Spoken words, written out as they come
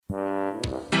It's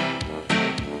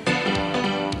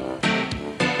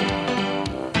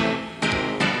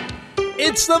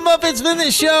the Muppets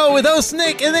Minute Show with hosts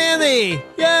Nick and Andy.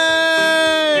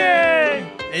 Yay!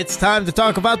 It's time to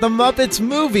talk about the Muppets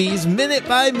movies minute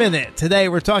by minute. Today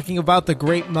we're talking about The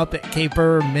Great Muppet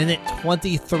Caper, minute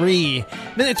 23.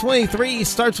 Minute 23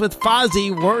 starts with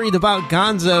Fozzie worried about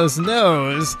Gonzo's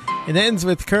nose and ends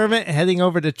with Kermit heading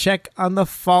over to check on the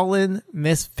fallen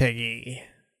Miss Piggy.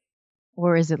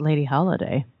 Or is it Lady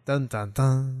Holiday? Dun dun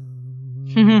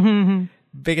dun.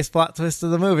 Biggest plot twist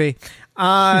of the movie.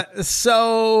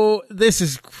 So this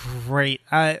is great.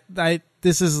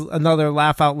 This is another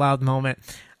laugh out loud moment.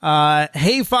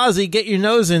 Hey Fozzie, get your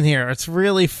nose in here. It's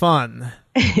really fun.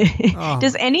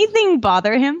 Does anything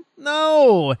bother him?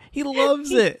 No, he loves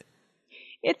it.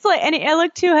 It's like, and I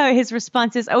like too how his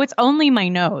response is, "Oh, it's only my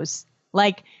nose."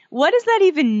 Like, what does that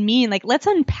even mean? Like, let's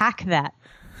unpack that.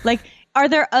 Like, are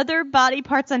there other body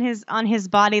parts on his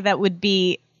body that would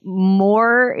be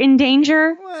more in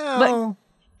danger? Well,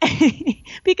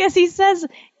 because he says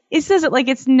it like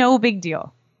it's no big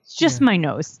deal. It's just my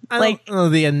nose. I don't know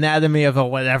the anatomy of a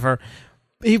whatever.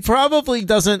 He probably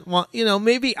doesn't want,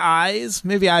 maybe eyes,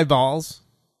 maybe eyeballs.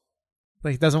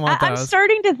 Like, doesn't want those. I'm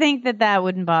starting to think that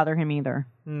wouldn't bother him either.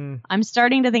 I'm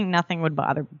starting to think nothing would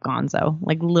bother Gonzo.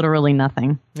 Like, literally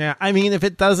nothing. Yeah, I mean,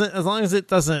 as long as it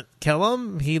doesn't kill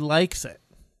him, he likes it.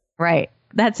 Right.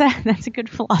 That's a good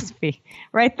philosophy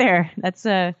right there. That's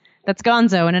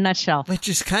Gonzo in a nutshell. Which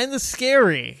is kind of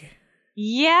scary.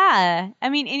 Yeah. I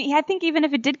mean, I think even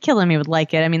if it did kill him, he would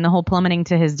like it. I mean, the whole plummeting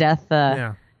to his death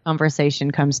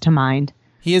conversation comes to mind.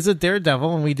 He is a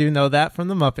daredevil, and we do know that from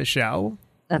the Muppet Show.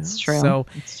 That's true. So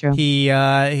it's true. He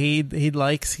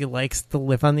likes to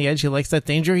live on the edge. He likes that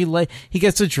danger. He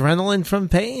gets adrenaline from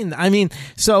pain. I mean,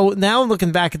 so now I'm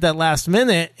looking back at that last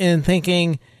minute and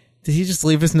thinking, did he just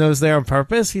leave his nose there on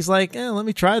purpose? He's like, let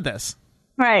me try this.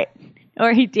 Right.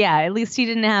 Or at least he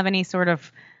didn't have any sort of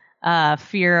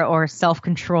fear or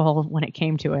self-control when it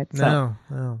came to it. So.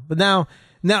 No. But now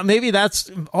maybe that's,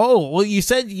 you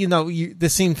said,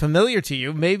 this seemed familiar to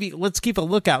you. Maybe let's keep a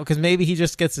lookout, because maybe he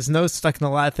just gets his nose stuck in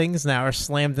a lot of things now, or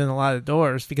slammed in a lot of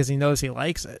doors because he knows he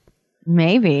likes it.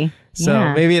 Maybe.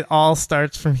 So maybe it all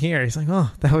starts from here. He's like,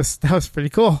 oh, that was pretty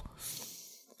cool.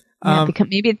 Yeah,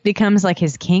 maybe it becomes like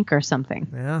his kink or something.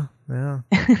 Yeah.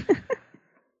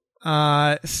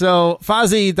 So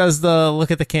Fozzie does the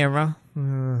look at the camera.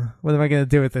 What am I going to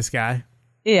do with this guy?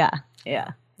 Yeah.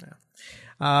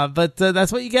 But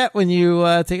that's what you get when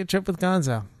you take a trip with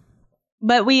Gonzo.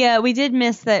 But we did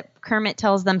miss that Kermit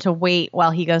tells them to wait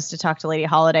while he goes to talk to Lady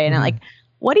Holiday. And I'm like,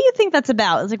 what do you think that's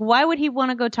about? It's like, why would he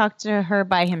want to go talk to her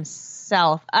by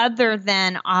himself, other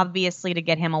than obviously to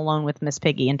get him alone with Miss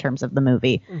Piggy in terms of the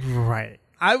movie? Right.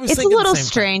 It's a little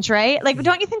strange, right? Like,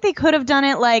 don't you think they could have done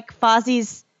it like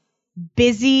Fozzie's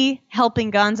busy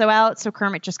helping Gonzo out, so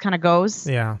Kermit just kind of goes?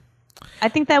 Yeah. I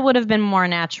think that would have been more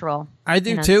natural. I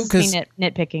do too, because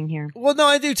nitpicking here. Well, no,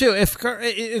 I do too. If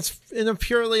it's in a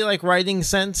purely like writing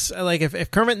sense, like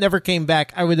if Kermit never came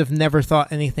back, I would have never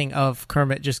thought anything of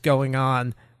Kermit just going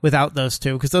on without those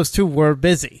two, because those two were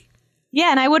busy. Yeah,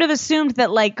 and I would have assumed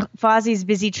that like Fozzie's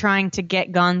busy trying to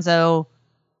get Gonzo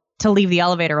to leave the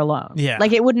elevator alone. Yeah,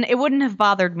 like it wouldn't have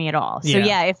bothered me at all. So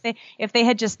yeah, if they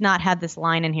had just not had this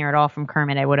line in here at all from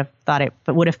Kermit, I would have thought it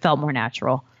would have felt more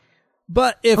natural.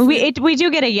 But if we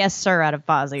do get a yes sir out of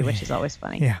Fozzie, which is always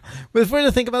funny. Yeah, but if we're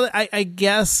to think about it, I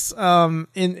guess I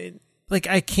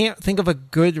can't think of a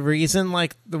good reason why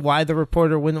the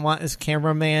reporter wouldn't want his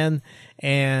cameraman,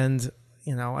 and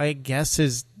I guess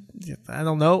I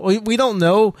don't know. We don't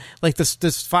know. Like this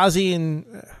Fozzie and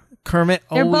Kermit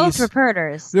They're both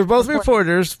reporters. They're both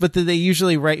reporters, but do they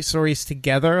usually write stories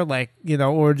together,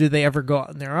 or do they ever go out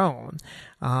on their own?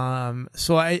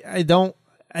 So I don't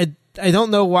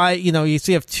know why, you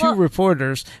see, have two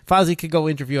reporters. Fozzie could go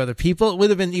interview other people. It would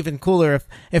have been even cooler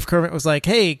if Kermit was like,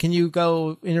 hey, can you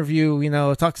go interview,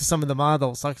 talk to some of the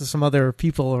models, talk to some other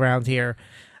people around here.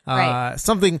 Right.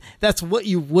 Something that's what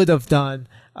you would have done.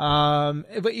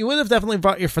 But you would have definitely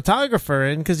brought your photographer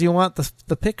in, because you want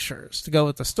the pictures to go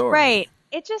with the story. Right.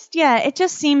 It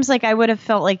just seems like I would have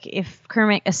felt like if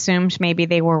Kermit assumed maybe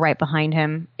they were right behind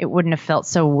him, it wouldn't have felt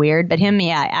so weird. But him,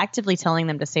 actively telling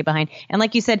them to stay behind. And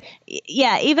like you said,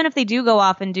 even if they do go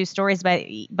off and do stories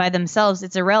by themselves,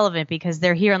 it's irrelevant because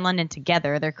they're here in London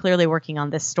together. They're clearly working on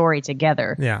this story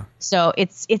together. Yeah. So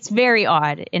it's very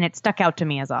odd, and it stuck out to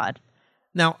me as odd.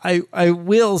 Now, I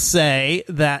will say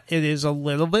that it is a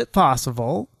little bit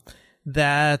possible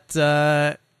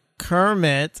that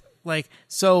Kermit,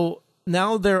 so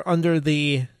now they're under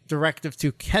the directive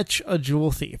to catch a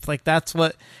jewel thief. Like that's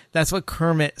what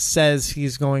Kermit says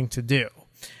he's going to do.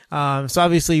 So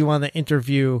obviously you want to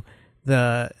interview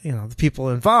the people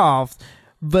involved,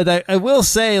 but I will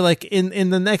say, like, in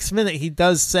the next minute, he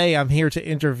does say, I'm here to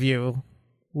interview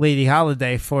Lady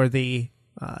Holiday for the,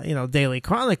 Daily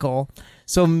Chronicle.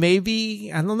 So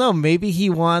maybe, I don't know, maybe he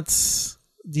wants,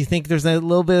 do you think there's a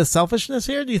little bit of selfishness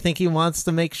here? Do you think he wants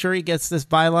to make sure he gets this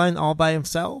byline all by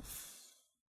himself?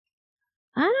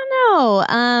 I don't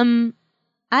know.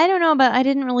 I don't know, but I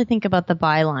didn't really think about the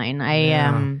byline.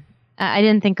 I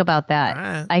didn't think about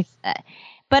that. Right.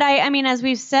 But I mean, as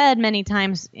we've said many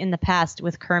times in the past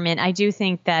with Kermit, I do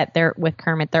think that they're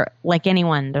like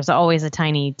anyone. There's always a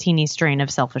teeny strain of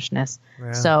selfishness.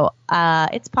 Yeah. So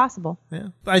it's possible. Yeah,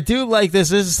 I do like this.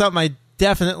 This is something I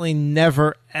definitely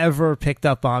never ever picked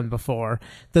up on before.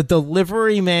 The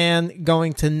delivery man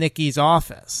going to Nikki's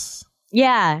office.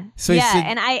 Yeah. So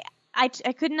and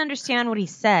I couldn't understand what he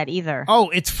said either. Oh,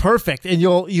 it's perfect, and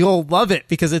you'll love it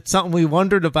because it's something we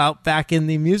wondered about back in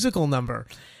the musical number.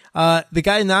 The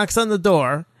guy knocks on the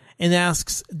door and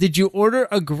asks, "Did you order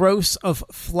a gross of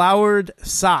flowered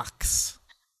socks?"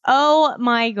 Oh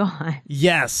my God.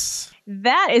 Yes.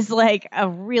 That is like a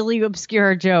really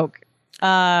obscure joke.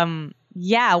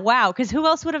 Yeah, wow. Because who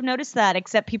else would have noticed that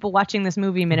except people watching this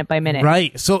movie minute by minute?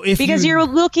 Right. So because you're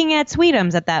looking at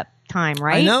Sweetums at that time,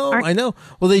 right? I know.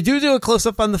 Well, they do a close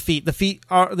up on the feet.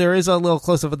 There is a little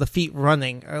close up of the feet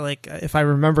running. Like, if I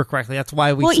remember correctly, that's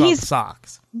why we saw the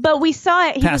socks. But we saw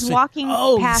it. He was walking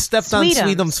past he stepped on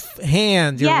Sweetum's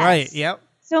hand. You're right. Yep.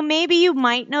 So maybe you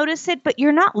might notice it, but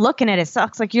you're not looking at his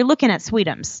socks. Like, you're looking at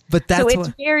Sweetums. But that's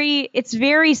it's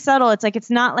very subtle. It's like, it's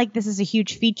not like this is a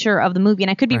huge feature of the movie.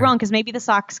 And I could be wrong, because maybe the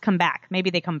socks come back. Maybe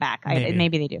they come back.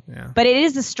 Maybe they do. Yeah. But it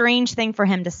is a strange thing for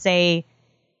him to say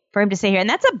here. And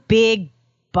that's a big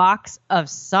box of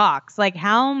socks. Like,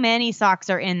 how many socks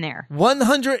are in there?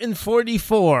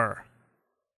 144.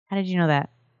 How did you know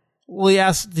that? Well, he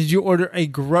asked, did you order a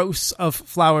gross of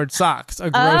flowered socks? A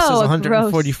gross is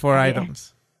 144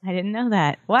 items. I didn't know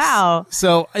that. Wow.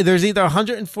 So there's either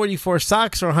 144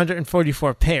 socks or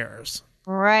 144 pairs.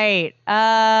 Right.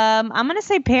 I'm going to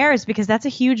say pairs because that's a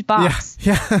huge box.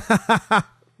 Yeah.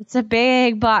 It's a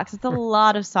big box. It's a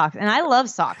lot of socks. And I love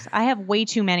socks. I have way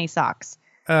too many socks.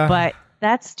 But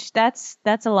that's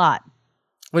a lot.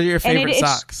 What are your favorite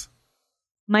socks?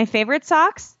 My favorite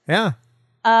socks? Yeah.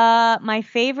 My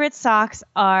favorite socks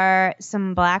are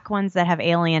some black ones that have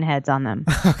alien heads on them.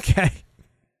 Okay.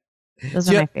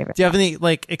 Those are my favorite. Do you have any,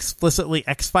 like, explicitly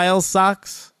X-Files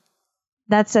socks?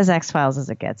 That's as X-Files as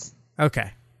it gets.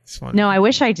 Okay. No, I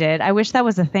wish I did. I wish that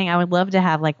was a thing. I would love to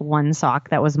have, like, one sock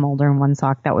that was Mulder and one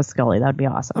sock that was Scully. That would be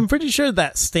awesome. I'm pretty sure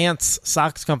that Stance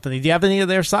Socks Company. Do you have any of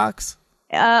their socks?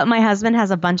 My husband has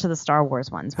a bunch of the Star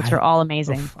Wars ones, which are all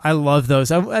amazing. I love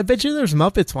those. I bet you there's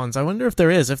Muppets ones. I wonder if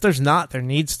there is. If there's not, there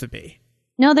needs to be.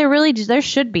 No, there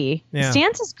should be. Yeah.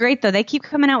 Stance is great, though. They keep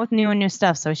coming out with new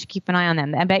stuff, so we should keep an eye on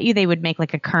them. I bet you they would make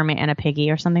like a Kermit and a Piggy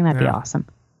or something. That'd be awesome.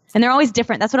 And they're always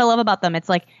different. That's what I love about them. It's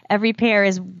like every pair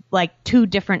is like two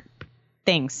different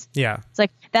things. Yeah. It's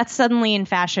like that's suddenly in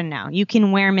fashion now. You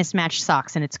can wear mismatched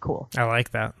socks and it's cool. I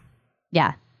like that.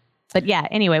 Yeah. But yeah,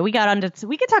 anyway, we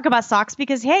could talk about socks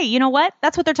because, hey, you know what?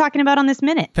 That's what they're talking about on this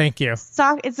minute. Thank you.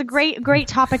 It's a great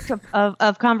topic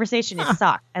of conversation. It's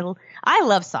socks. I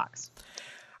love socks.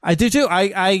 I do too.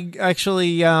 I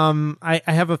actually I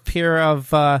have a pair of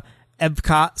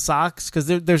Epcot socks because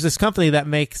there's this company that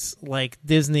makes like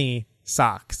Disney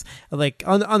socks, like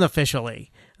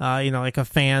unofficially. Like a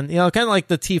fan, kind of like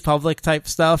the TeePublic type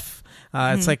stuff.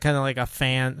 It's like kind of like a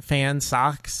fan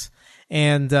socks.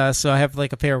 And so I have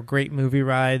like a pair of Great Movie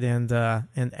Ride and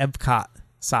Epcot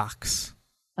socks.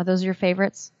 Are those your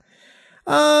favorites?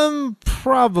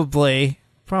 Probably.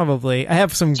 I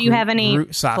have some. Do you have any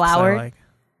Groot socks flowered? I like.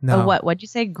 No. Oh, what'd you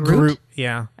say? Groot,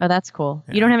 yeah. Oh, that's cool.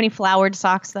 Yeah. You don't have any flowered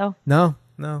socks though? No.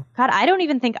 God, I don't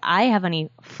even think I have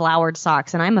any flowered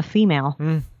socks, and I'm a female.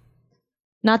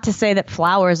 Not to say that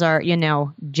flowers are,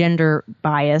 gender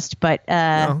biased, but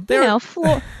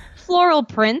floral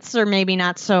prints are maybe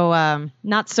not so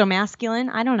masculine.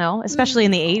 I don't know, especially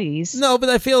in the 80s. No, but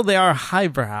I feel they are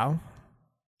highbrow.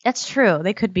 That's true.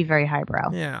 They could be very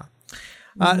highbrow. Yeah.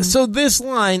 So this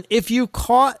line, if you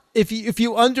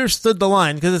understood the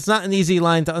line, because it's not an easy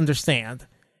line to understand,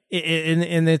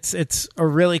 and it's a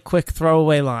really quick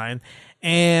throwaway line,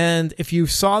 and if you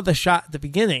saw the shot at the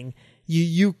beginning,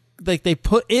 you like they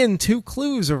put in two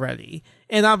clues already,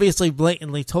 and obviously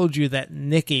blatantly told you that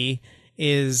Nikki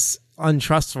is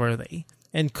untrustworthy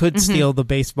and could steal the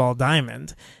baseball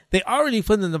diamond. They already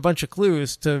put in a bunch of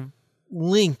clues to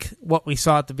link what we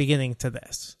saw at the beginning to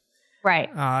this. Right.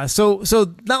 So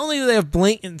not only do they have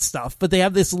blatant stuff, but they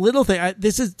have this little thing.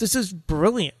 This is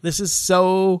brilliant. This is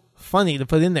so funny to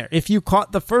put in there. If you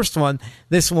caught the first one,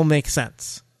 this will make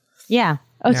sense. Yeah.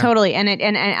 Oh, Yeah. totally. And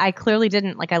I clearly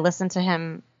didn't. Like, I listened to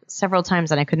him several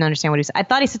times and I couldn't understand what he said. I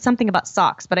thought he said something about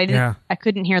socks, but I didn't. Yeah. I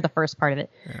couldn't hear the first part of it.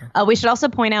 Yeah. We should also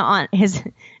point out on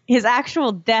his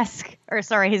actual desk, or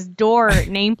sorry, his door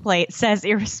nameplate says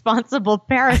 "irresponsible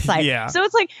parasite." Yeah. So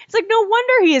it's like no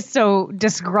wonder he is so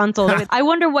disgruntled. I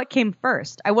wonder what came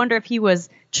first. I wonder if he was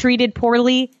treated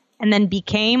poorly and then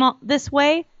became this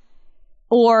way,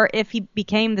 or if he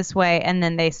became this way and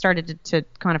then they started to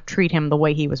kind of treat him the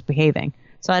way he was behaving.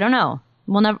 So I don't know.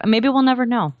 Maybe we'll never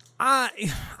know.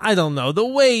 I don't know. The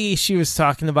way she was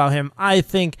talking about him, I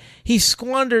think he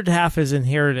squandered half his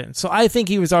inheritance. So I think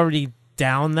he was already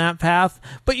down that path.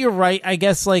 But you're right. I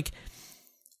guess, like,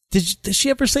 did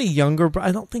she ever say younger?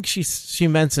 I don't think she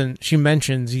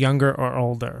mentions younger or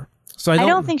older. So I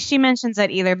don't think she mentions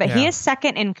that either. But Yeah. he is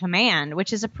second in command,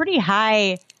 which is a pretty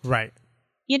high. Right.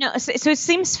 You know, so it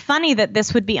seems funny that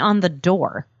this would be on the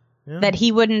door. Yeah. That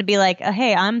he wouldn't be like,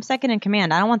 hey, I'm second in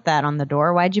command. I don't want that on the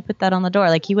door. Why'd you put that on the door?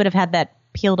 Like, he would have had that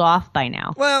peeled off by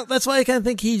now. Well, that's why I kind of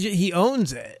think he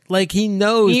owns it. Like, he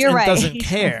knows You're and right. doesn't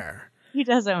care. He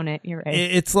does own it. You're right.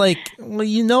 It's like,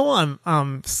 well,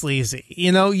 I'm sleazy.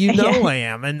 Yeah. I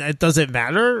am, and it doesn't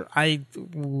matter.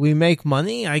 We make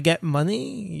money. I get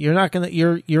money. You're not gonna.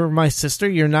 You're my sister.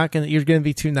 You're gonna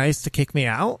be too nice to kick me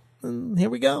out. And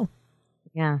here we go.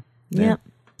 Yeah. Yep.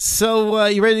 So,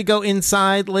 you ready to go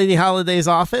inside Lady Holiday's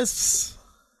office?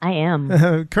 I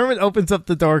am. Kermit opens up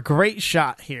the door. Great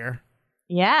shot here.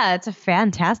 Yeah, it's a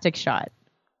fantastic shot.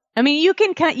 I mean, you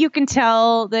can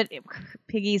tell that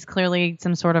Piggy's clearly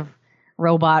some sort of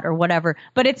robot or whatever,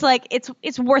 but it's like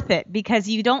it's worth it because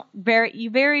you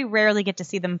very rarely get to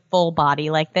see them full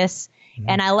body like this. Mm-hmm.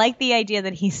 And I like the idea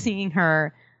that he's seeing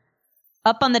her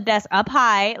up on the desk, up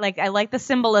high. Like, I like the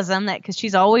symbolism that because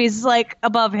she's always like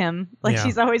above him, like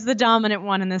she's always the dominant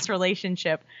one in this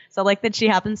relationship. So I like that she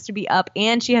happens to be up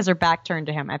and she has her back turned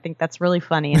to him. I think that's really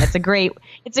funny, and it's a great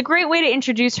way to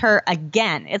introduce her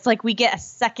again. It's like we get a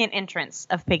second entrance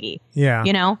of Piggy.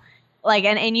 Yeah, like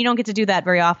and you don't get to do that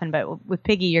very often, but with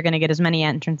Piggy, you're going to get as many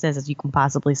entrances as you can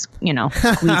possibly squeeze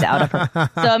out of her.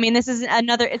 So I mean, this is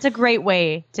it's a great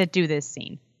way to do this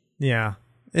scene. Yeah.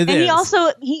 And he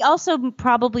also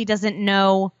probably doesn't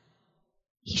know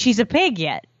she's a pig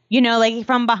yet. Like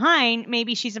from behind,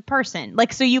 maybe she's a person.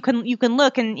 Like, so you can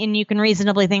look and you can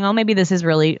reasonably think, oh, maybe this is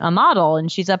really a model and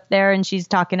she's up there and she's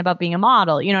talking about being a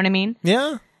model. You know what I mean?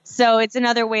 Yeah. So it's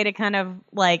another way to kind of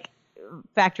like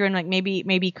factor in, like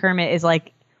maybe Kermit is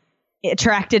like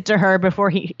attracted to her before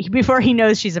he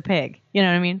knows she's a pig. You know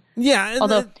what I mean? Yeah.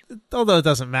 Although it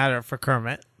doesn't matter for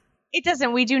Kermit. It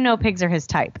doesn't. We do know pigs are his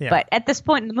type, but at this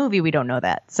point in the movie, we don't know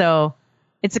that. So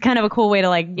it's a kind of a cool way to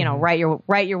write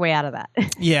your way out of that.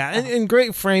 Yeah, and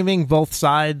great framing, both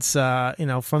sides.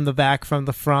 From the back, from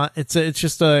the front. It's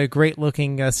just a great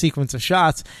looking sequence of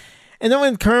shots. And then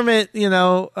when Kermit,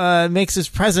 makes his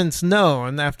presence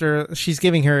known after she's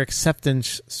giving her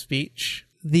acceptance speech,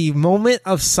 the moment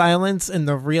of silence and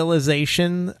the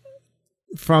realization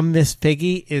from Miss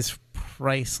Piggy is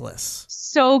priceless.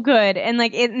 So good. And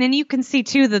and then you can see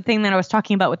too the thing that I was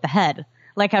talking about with the head,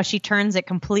 like how she turns it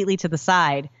completely to the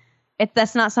side.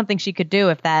 That's not something she could do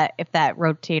if that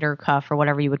rotator cuff or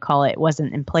whatever you would call it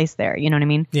wasn't in place there. You know what I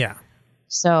mean? Yeah.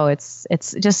 So it's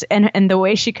just and the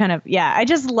way she kind of I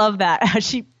just love that how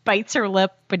she bites her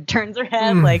lip and turns her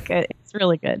head it's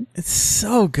really good. It's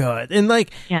so good. And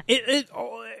it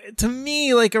to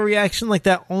me, like, a reaction like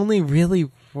that only really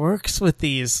works with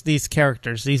these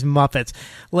characters, these Muppets.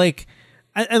 Like,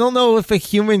 I don't know if a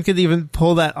human could even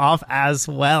pull that off as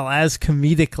well as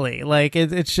comedically. Like,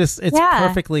 it's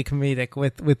perfectly comedic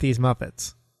with these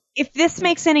Muppets. If this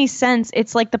makes any sense,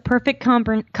 it's like the perfect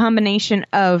combination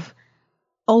of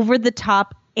over the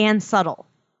top and subtle,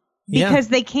 because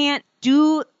they can't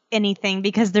do anything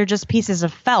because they're just pieces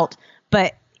of felt.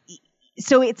 But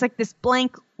so it's like this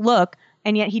blank look,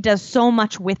 and yet he does so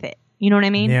much with it. You know what I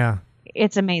mean? Yeah.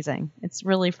 It's amazing. It's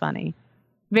really funny.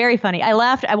 Very funny. I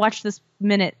laughed. I watched this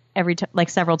minute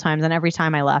several times, and every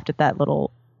time I laughed at that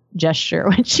little gesture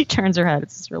when she turns her head.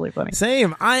 It's just really funny.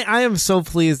 Same. I am so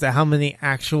pleased at how many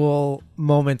actual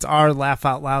moments are laugh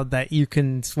out loud that you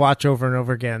can watch over and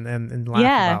over again and laugh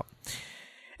about.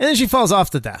 And then she falls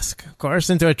off the desk, of course,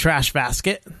 into a trash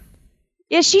basket.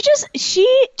 Yeah, she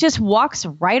just walks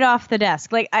right off the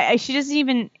desk. Like she doesn't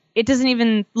even. It doesn't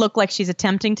even look like she's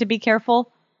attempting to be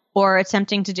careful or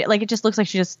attempting to do. Like, it just looks like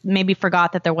she just maybe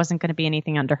forgot that there wasn't going to be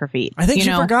anything under her feet. I think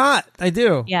she forgot. I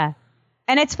do. Yeah.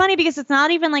 And it's funny because it's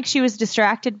not even like she was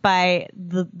distracted by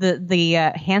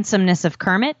the handsomeness of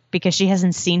Kermit because she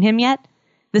hasn't seen him yet.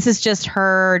 This is just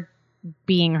her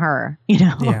being her,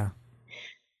 Yeah.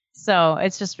 So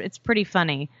it's pretty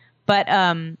funny. But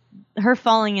her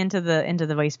falling into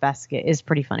the wastebasket is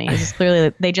pretty funny. It's just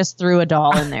clearly they just threw a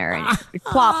doll in there and it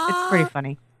plopped. It's pretty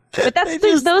funny. But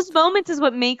those moments is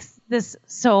what makes this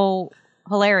so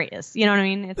hilarious. You know what I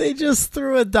mean? They just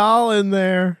threw a doll in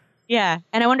there. Yeah,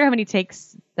 and I wonder how many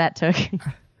takes that took.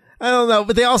 I don't know,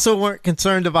 but they also weren't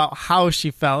concerned about how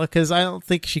she fell because I don't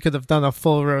think she could have done a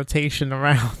full rotation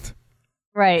around.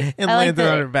 Right. And landed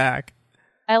on her back.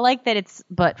 I like that it's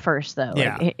butt first, though.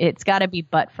 Yeah. Like, it's got to be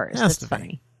butt first. That's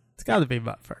funny. It's got to be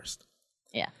butt first.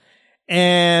 Yeah.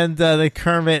 And the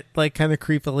Kermit, like, kind of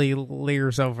creepily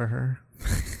leers over her.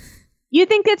 You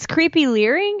think that's creepy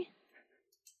leering?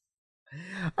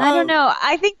 I don't know.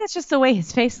 I think that's just the way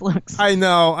his face looks. I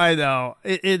know.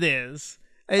 It is.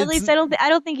 At least I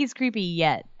don't think he's creepy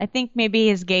yet. I think maybe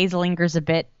his gaze lingers a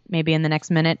bit, maybe in the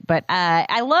next minute. But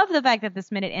I love the fact that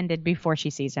this minute ended before she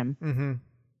sees him. Mm-hmm.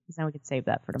 Because now we could save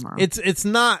that for tomorrow. It's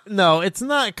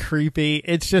not creepy.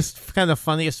 It's just kind of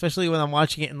funny, especially when I'm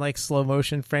watching it in like slow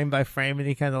motion, frame by frame, and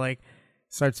he kind of like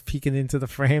starts peeking into the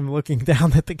frame, looking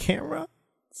down at the camera.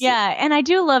 Yeah, and I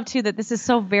do love, too, that this is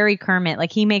so very Kermit.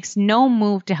 Like, he makes no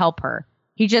move to help her.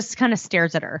 He just kind of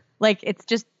stares at her. Like, it's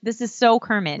just, this is so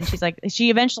Kermit. And she's like,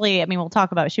 we'll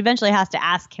talk about it. She eventually has to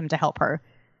ask him to help her.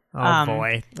 Oh,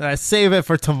 boy. Save it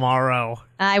for tomorrow.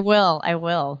 I will.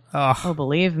 Oh,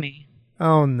 believe me.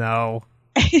 Oh, no.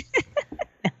 No.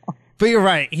 But you're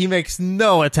right. He makes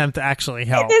no attempt to actually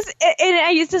help. This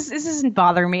isn't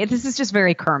bothering me. This is just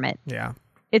very Kermit. Yeah.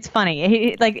 It's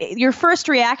funny. Like, your first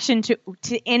reaction to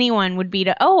anyone would be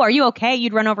to, oh, are you okay?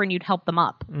 You'd run over and you'd help them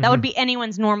up. Mm-hmm. That would be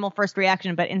anyone's normal first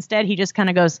reaction. But instead, he just kind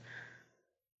of goes,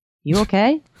 you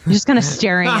okay? He's just kind of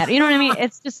staring at it. You know what I mean?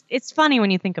 It's funny when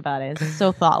you think about it. It's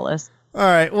so thoughtless. All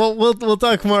right. Well, we'll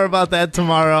talk more about that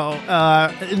tomorrow.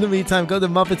 In the meantime, go to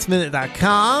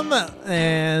MuppetsMinute.com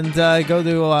and go to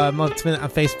Muppets Minute on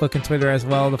Facebook and Twitter as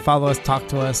well to follow us, talk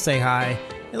to us, say hi.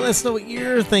 And let us know what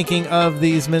you're thinking of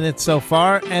these minutes so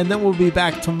far. And then we'll be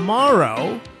back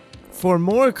tomorrow for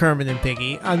more Kermit and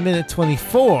Piggy on minute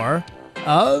 24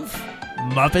 of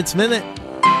Muppets Minute.